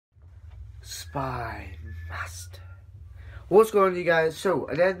Spy Master. What's going on, you guys? So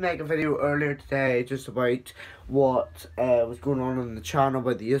I did make a video earlier today just about what was going on the channel,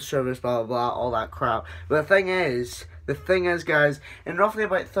 about the youth service, blah blah blah, all that crap. But the thing is guys, in roughly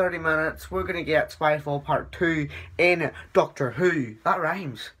about 30 minutes we're gonna get Spyfall Part 2 in Doctor Who. That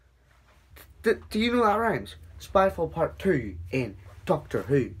rhymes. Do you know that rhymes? Spyfall Part 2 in Doctor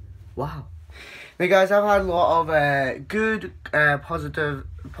Who. Wow. Now guys, I've had a lot of good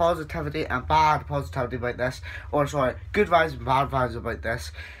positivity and bad positivity about this. Or sorry, good vibes and bad vibes about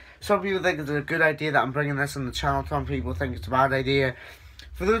this. Some people think it's a good idea that I'm bringing this on the channel. Some people think it's a bad idea.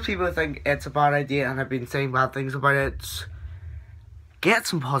 For those people who think it's a bad idea and have been saying bad things about it, get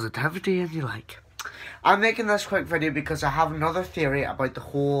some positivity in you like. I'm making this quick video because I have another theory about the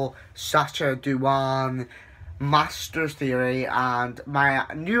whole Sacha Dhawan Masters theory, and my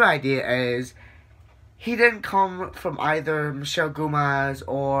new idea is he didn't come from either Michelle Gomez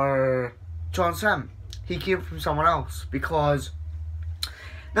or John Sim. He came from someone else, because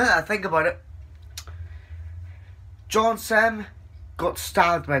now that I think about it, John Sim got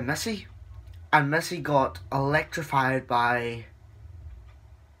stabbed by Missy, and Missy got electrified by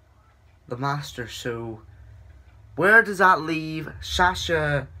the Master. So where does that leave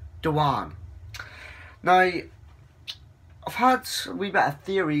Sacha Dhawan? Now, I've had a wee bit of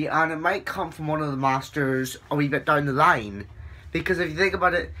theory, and it might come from one of the Masters a wee bit down the line. Because if you think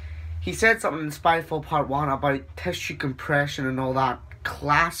about it, he said something in Spyfall Part 1 about tissue compression and all that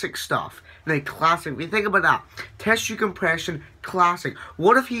classic stuff. Now, classic, if you think about that, tissue compression, classic.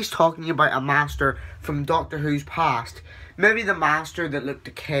 What if he's talking about a Master from Doctor Who's past? Maybe the Master that looked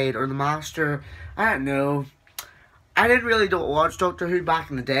decayed, or the Master, I don't know. I don't watch Doctor Who back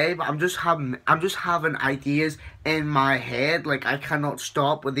in the day, but I'm just having ideas in my head. Like, I cannot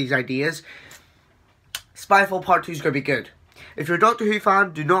stop with these ideas. Spyfall Part 2 is going to be good. If you're a Doctor Who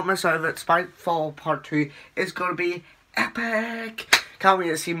fan, do not miss out on it. Spyfall Part 2 is going to be epic. Can't wait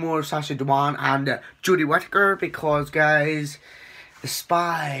to see more of Sacha Dhawan and Jodie Whittaker, because, guys, the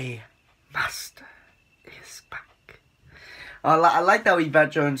Spy Master is back. I like that wee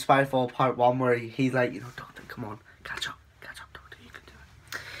bit during Spyfall Part 1 where he's like, you know, Doctor, come on. Catch up, Doctor, you can do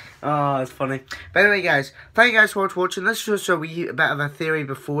it. Oh, it's funny. But anyway, guys, thank you guys for watching. This is just a wee bit of a theory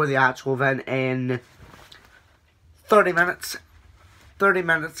before the actual event in 30 minutes. 30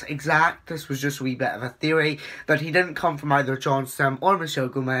 minutes exact. This was just a wee bit of a theory that he didn't come from either John Sim or Michelle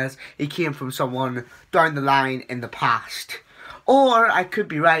Gomez. He came from someone down the line in the past. Or, I could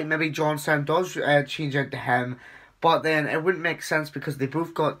be right, maybe John Sim does change into him. But then it wouldn't make sense because they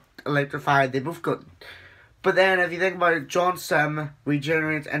both got electrified. They both got... But then, if you think about it, John Sim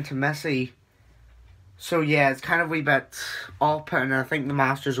regenerates into Missy. So yeah, it's kind of a wee bit off-putting, and I think the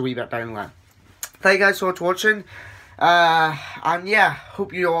Master's a wee bit down the line. Thank you guys so much for watching. And yeah,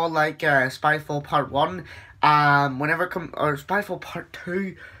 hope you all like Spyfall Part 1. Or Spyfall Part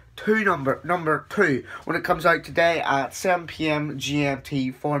 2, number 2, when it comes out today at 7 PM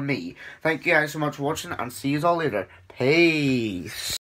GMT for me. Thank you guys so much for watching, and see you all later. Peace.